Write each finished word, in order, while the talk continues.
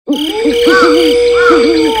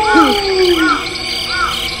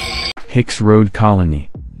Hicks Road Colony.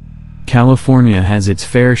 California has its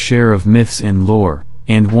fair share of myths and lore,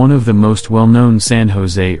 and one of the most well-known San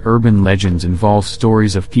Jose urban legends involves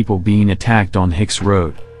stories of people being attacked on Hicks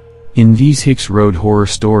Road. In these Hicks Road horror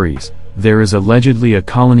stories, there is allegedly a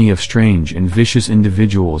colony of strange and vicious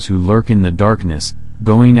individuals who lurk in the darkness,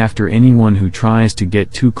 going after anyone who tries to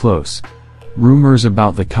get too close. Rumors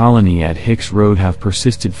about the colony at Hicks Road have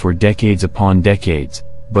persisted for decades upon decades,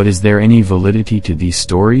 but is there any validity to these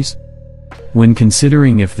stories? When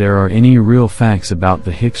considering if there are any real facts about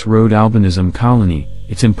the Hicks Road albinism colony,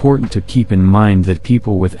 it's important to keep in mind that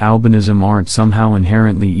people with albinism aren't somehow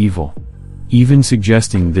inherently evil. Even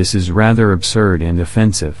suggesting this is rather absurd and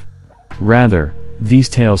offensive. Rather, these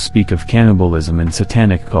tales speak of cannibalism and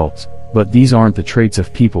satanic cults, but these aren't the traits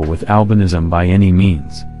of people with albinism by any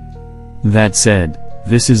means. That said,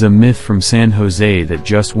 this is a myth from San Jose that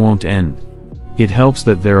just won't end. It helps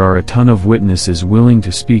that there are a ton of witnesses willing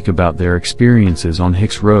to speak about their experiences on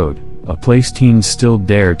Hicks Road, a place teens still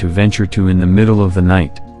dare to venture to in the middle of the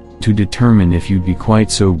night, to determine if you'd be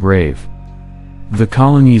quite so brave. The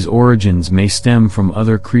colony's origins may stem from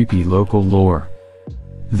other creepy local lore.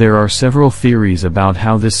 There are several theories about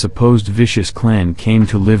how this supposed vicious clan came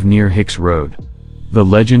to live near Hicks Road. The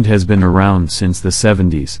legend has been around since the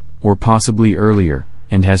 70s, or possibly earlier,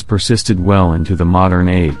 and has persisted well into the modern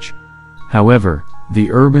age. However,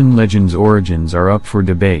 the urban legend's origins are up for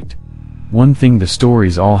debate. One thing the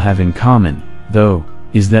stories all have in common, though,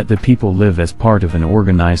 is that the people live as part of an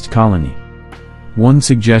organized colony. One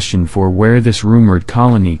suggestion for where this rumored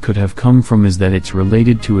colony could have come from is that it's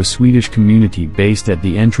related to a Swedish community based at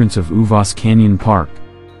the entrance of Uvas Canyon Park.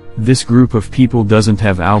 This group of people doesn't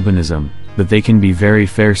have albinism, but they can be very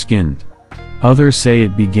fair-skinned. Others say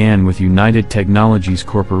it began with United Technologies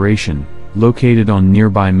Corporation, located on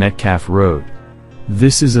nearby Metcalf Road.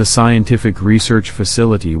 This is a scientific research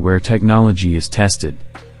facility where technology is tested.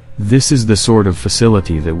 This is the sort of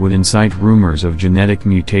facility that would incite rumors of genetic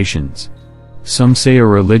mutations. Some say a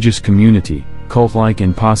religious community, cult-like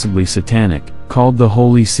and possibly satanic, called the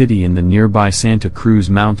Holy City in the nearby Santa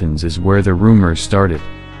Cruz Mountains is where the rumors started.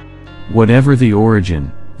 Whatever the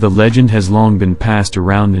origin, the legend has long been passed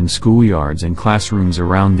around in schoolyards and classrooms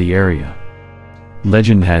around the area.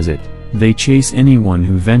 Legend has it, they chase anyone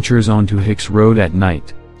who ventures onto Hicks Road at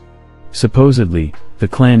night. Supposedly, the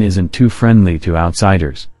clan isn't too friendly to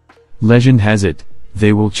outsiders. Legend has it,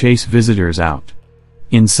 they will chase visitors out.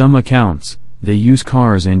 In some accounts, they use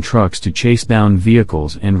cars and trucks to chase down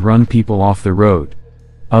vehicles and run people off the road.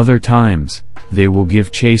 Other times, they will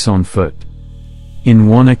give chase on foot. In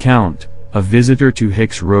one account, a visitor to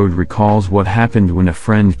Hicks Road recalls what happened when a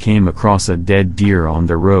friend came across a dead deer on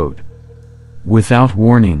the road. Without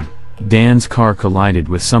warning, Dan's car collided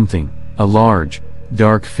with something. A large,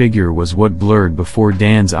 dark figure was what blurred before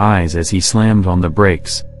Dan's eyes as he slammed on the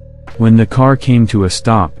brakes. When the car came to a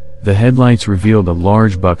stop, the headlights revealed a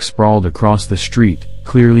large buck sprawled across the street,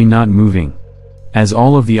 clearly not moving. As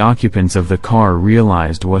all of the occupants of the car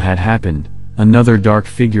realized what had happened, another dark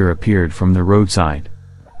figure appeared from the roadside.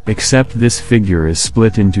 Except this figure is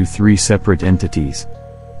split into three separate entities.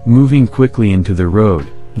 Moving quickly into the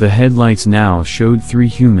road, the headlights now showed three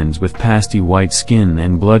humans with pasty white skin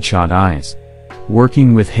and bloodshot eyes.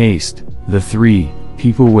 Working with haste, the three,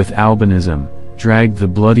 people with albinism, dragged the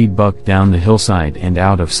bloody buck down the hillside and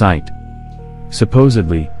out of sight.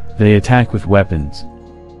 Supposedly, they attack with weapons.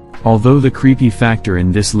 Although the creepy factor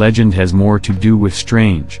in this legend has more to do with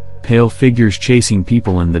strange, pale figures chasing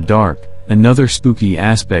people in the dark, another spooky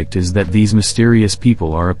aspect is that these mysterious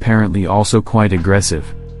people are apparently also quite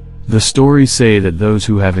aggressive. The stories say that those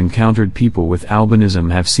who have encountered people with albinism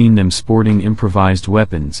have seen them sporting improvised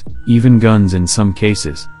weapons, even guns in some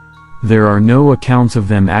cases. There are no accounts of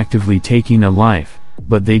them actively taking a life,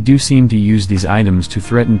 but they do seem to use these items to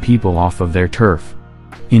threaten people off of their turf.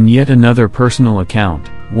 In yet another personal account,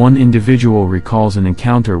 one individual recalls an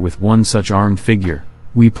encounter with one such armed figure.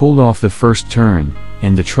 "We pulled off the first turn,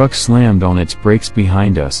 and the truck slammed on its brakes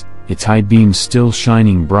behind us, its high beams still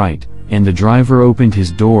shining bright, and the driver opened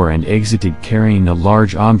his door and exited carrying a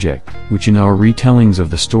large object, which in our retellings of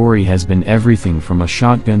the story has been everything from a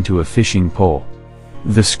shotgun to a fishing pole.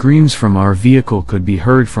 The screams from our vehicle could be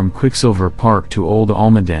heard from Quicksilver Park to Old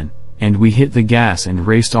Almaden, and we hit the gas and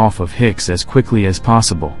raced off of Hicks as quickly as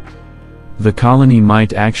possible." The colony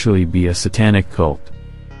might actually be a satanic cult.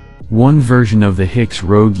 One version of the Hicks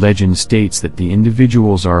Road legend states that the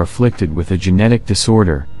individuals are afflicted with a genetic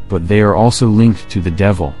disorder, but they are also linked to the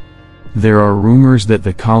devil. There are rumors that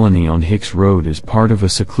the colony on Hicks Road is part of a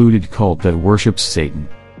secluded cult that worships Satan.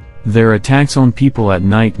 Their attacks on people at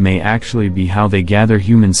night may actually be how they gather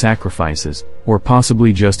human sacrifices, or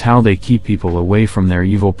possibly just how they keep people away from their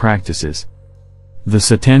evil practices. The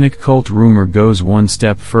satanic cult rumor goes one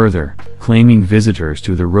step further, claiming visitors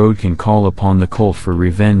to the road can call upon the cult for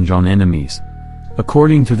revenge on enemies.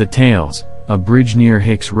 According to the tales, a bridge near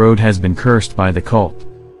Hicks Road has been cursed by the cult.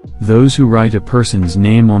 Those who write a person's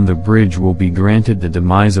name on the bridge will be granted the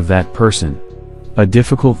demise of that person. A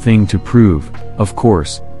difficult thing to prove, of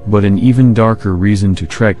course, but an even darker reason to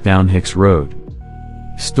trek down Hicks Road.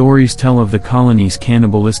 Stories tell of the colony's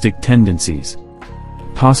cannibalistic tendencies.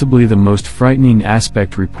 Possibly the most frightening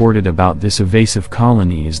aspect reported about this evasive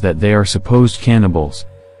colony is that they are supposed cannibals.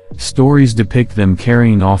 Stories depict them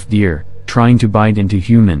carrying off deer, trying to bite into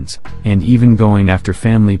humans, and even going after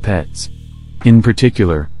family pets. In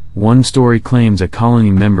particular, one story claims a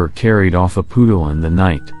colony member carried off a poodle in the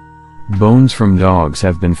night. Bones from dogs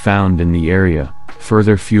have been found in the area,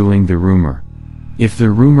 further fueling the rumor. If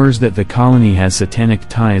the rumors that the colony has satanic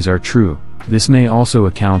ties are true, this may also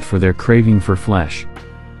account for their craving for flesh.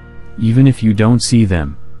 Even if you don't see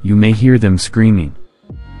them, you may hear them screaming.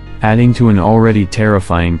 Adding to an already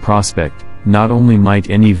terrifying prospect, not only might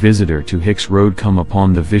any visitor to Hicks Road come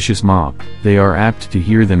upon the vicious mob, they are apt to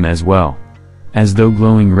hear them as well. As though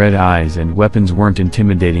glowing red eyes and weapons weren't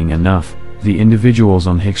intimidating enough, the individuals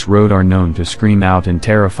on Hicks Road are known to scream out in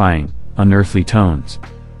terrifying, unearthly tones.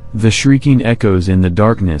 The shrieking echoes in the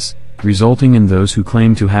darkness, resulting in those who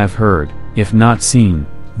claim to have heard, if not seen,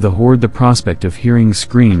 the horde. The prospect of hearing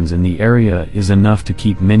screams in the area is enough to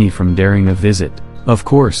keep many from daring a visit. Of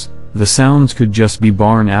course, the sounds could just be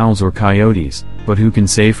barn owls or coyotes, but who can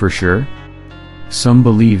say for sure? Some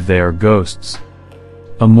believe they are ghosts.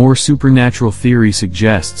 A more supernatural theory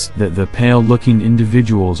suggests that the pale-looking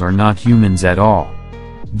individuals are not humans at all.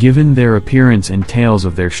 Given their appearance and tales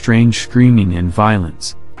of their strange screaming and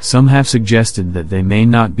violence, some have suggested that they may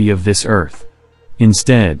not be of this earth.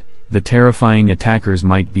 Instead, the terrifying attackers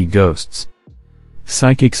might be ghosts.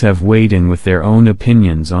 Psychics have weighed in with their own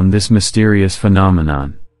opinions on this mysterious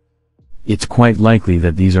phenomenon. It's quite likely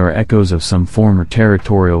that these are echoes of some former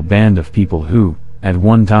territorial band of people who, at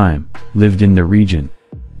one time, lived in the region.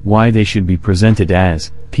 Why they should be presented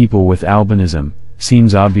as people with albinism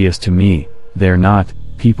seems obvious to me. They're not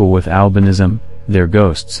people with albinism, they're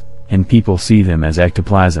ghosts, and people see them as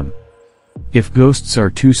ectoplasm. If ghosts are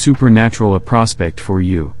too supernatural a prospect for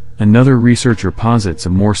you, another researcher posits a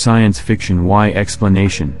more science fiction-y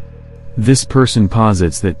explanation. This person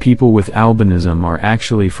posits that people with albinism are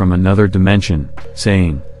actually from another dimension,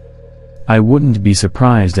 saying, "I wouldn't be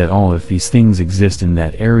surprised at all if these things exist in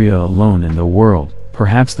that area alone in the world,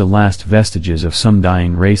 perhaps the last vestiges of some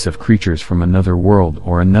dying race of creatures from another world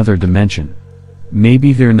or another dimension.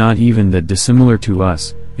 Maybe they're not even that dissimilar to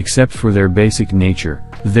us, except for their basic nature,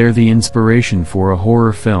 they're the inspiration for a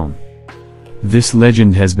horror film." This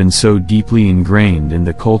legend has been so deeply ingrained in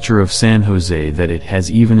the culture of San Jose that it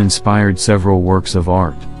has even inspired several works of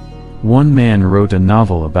art. One man wrote a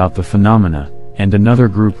novel about the phenomena, and another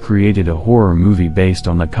group created a horror movie based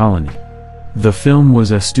on the colony. The film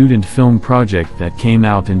was a student film project that came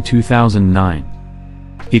out in 2009.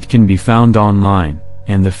 It can be found online,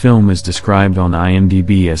 and the film is described on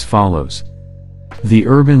IMDb as follows. The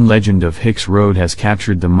urban legend of Hicks Road has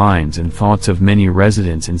captured the minds and thoughts of many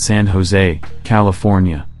residents in San Jose,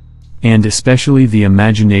 California. And especially the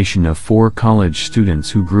imagination of 4 college students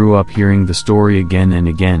who grew up hearing the story again and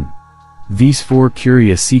again. These 4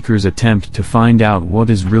 curious seekers attempt to find out what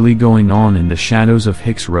is really going on in the shadows of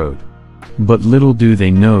Hicks Road. But little do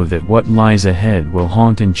they know that what lies ahead will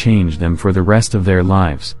haunt and change them for the rest of their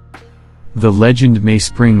lives. The legend may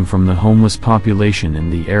spring from the homeless population in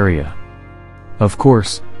the area. Of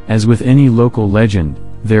course, as with any local legend,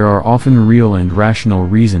 there are often real and rational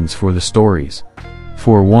reasons for the stories.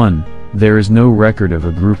 For one, there is no record of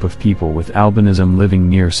a group of people with albinism living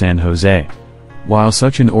near San Jose. While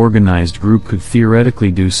such an organized group could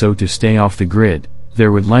theoretically do so to stay off the grid,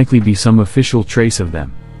 there would likely be some official trace of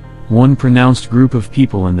them. One pronounced group of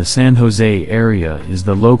people in the San Jose area is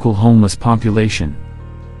the local homeless population.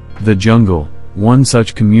 The Jungle, one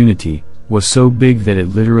such community, was so big that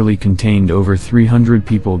it literally contained over 300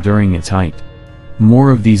 people during its height. More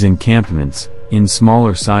of these encampments, in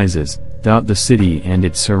smaller sizes, dot the city and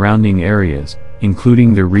its surrounding areas,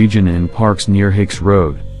 including the region and parks near Hicks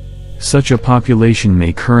Road. Such a population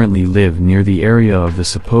may currently live near the area of the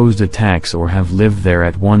supposed attacks or have lived there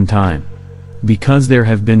at one time. Because there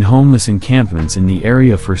have been homeless encampments in the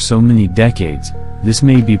area for so many decades, this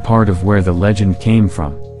may be part of where the legend came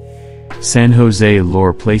from. San Jose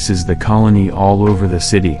lore places the colony all over the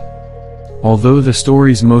city. Although the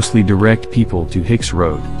stories mostly direct people to Hicks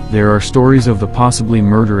Road, there are stories of the possibly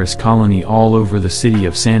murderous colony all over the city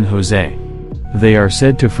of San Jose. They are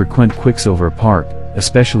said to frequent Quicksilver Park,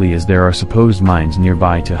 especially as there are supposed mines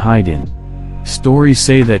nearby to hide in. Stories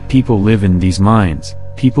say that people live in these mines,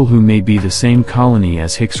 people who may be the same colony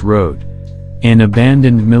as Hicks Road. An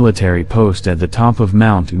abandoned military post at the top of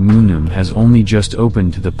Mount Umunum has only just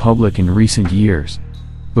opened to the public in recent years.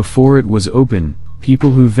 Before it was open,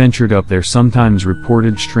 people who ventured up there sometimes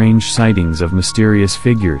reported strange sightings of mysterious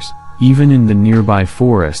figures. Even in the nearby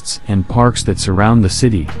forests and parks that surround the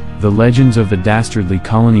city, the legends of the dastardly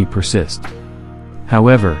colony persist.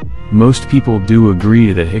 However, most people do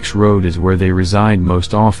agree that Hicks Road is where they reside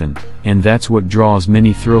most often, and that's what draws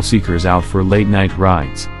many thrill-seekers out for late-night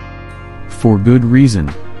rides. For good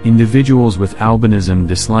reason, individuals with albinism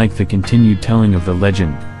dislike the continued telling of the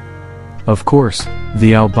legend. Of course,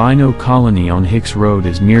 the albino colony on Hicks Road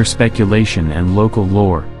is mere speculation and local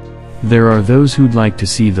lore. There are those who'd like to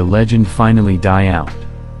see the legend finally die out.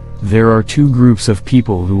 There are two groups of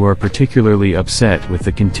people who are particularly upset with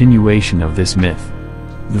the continuation of this myth.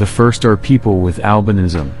 The first are people with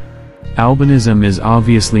albinism. Albinism is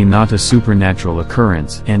obviously not a supernatural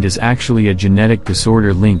occurrence and is actually a genetic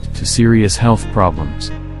disorder linked to serious health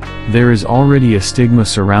problems. There is already a stigma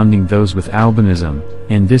surrounding those with albinism,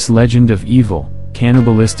 and this legend of evil,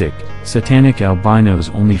 cannibalistic, satanic albinos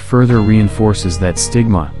only further reinforces that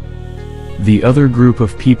stigma. The other group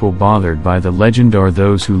of people bothered by the legend are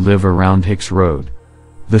those who live around Hicks Road.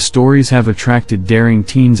 The stories have attracted daring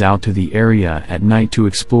teens out to the area at night to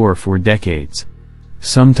explore for decades.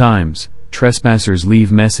 Sometimes, trespassers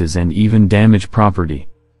leave messes and even damage property.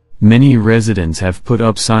 Many residents have put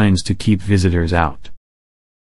up signs to keep visitors out.